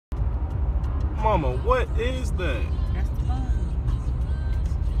Mama, what is that? That's the moon.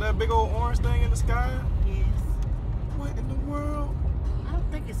 That big old orange thing in the sky? Yes. What in the world? I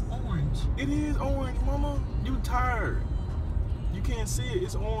don't think it's orange. It is orange, Mama. You tired. You can't see it.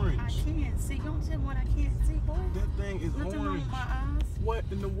 It's orange. I can't see. You don't tell me what I can't see, boy. That thing is Nothing wrong orange. with my eyes. What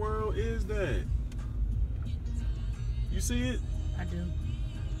in the world is that? You see it? I do.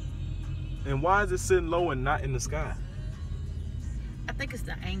 And why is it sitting low and not in the sky? I think it's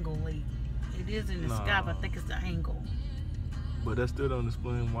the angle, Lee. It is in the sky, but I think it's the angle. But that still don't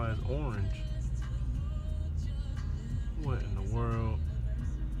explain why it's orange. What in the world?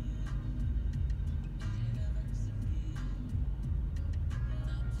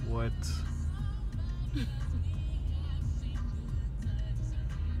 What?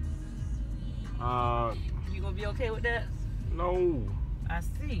 You gonna be okay with that? No. I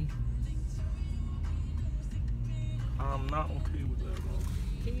see. I'm not okay with that, Mom.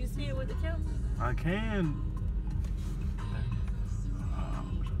 Can you see it with the camera? I can. I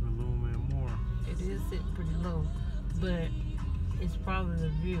wish I could zoom in more. It is sitting pretty low, but it's probably the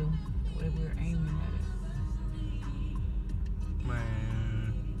view, the way we're aiming at it.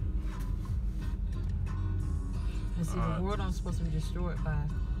 Man. And see, the world ain't supposed to be destroyed by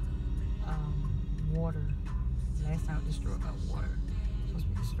water. Last time it was destroyed by water. It's supposed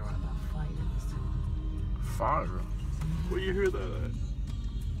to be destroyed by fire this time. Fire? Where you hear that at?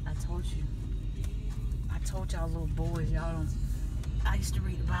 I told you. I told y'all little boys, y'all don't. I used to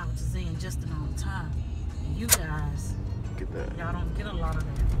read the Bible to Zay and Justin all the time. And you guys, Get that. y'all don't get a lot of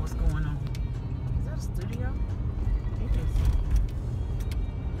that. What's going on? Is that a studio? It is.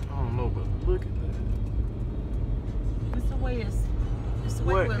 I don't know, but look at that. It's the way it's the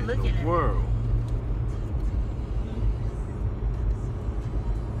way What we're in looking the at world?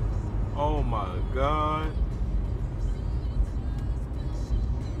 Oh my God.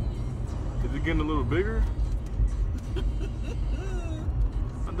 Is it getting a little bigger?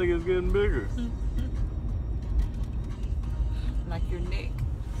 I think it's getting bigger. Like your neck.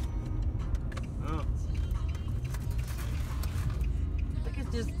 Yeah. I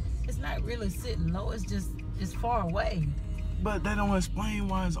think it's not really sitting low, it's far away. But they don't explain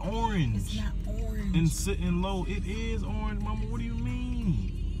why it's orange. It's not orange. And sitting low, it is orange, Mama. What do you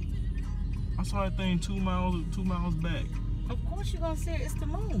mean? I saw that thing 2 miles back. Of course you're gonna see it. It's the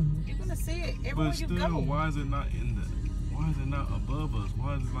moon. You're gonna see it everywhere But you still, go. why is it not above us?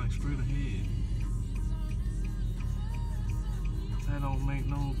 Why is it like straight ahead? That don't make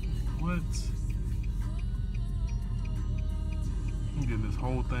no what? I'm getting this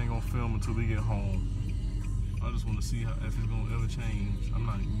whole thing on film until we get home. I just want to see if it's gonna ever change. I'm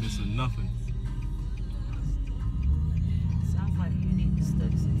not missing nothing. Sounds like you need to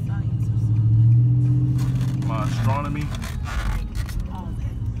study some science or something. My astronomy. All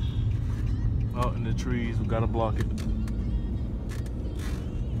that. Out in the trees, we gotta block it.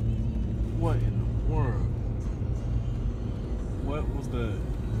 What in the world? What was that?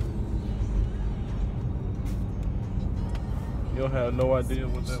 You'll have no idea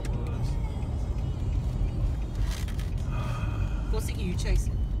what that was. Go see you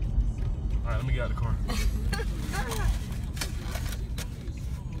chasing. Alright, let me get out of the car.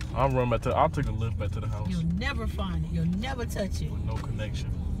 I'll run back to. I'll take a lift back to the house. You'll never find it. You'll never touch it. With no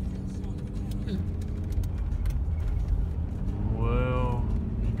connection. Well,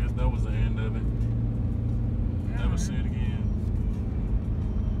 I guess that was the end of it. Never see it again.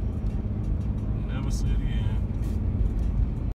 Never see it again.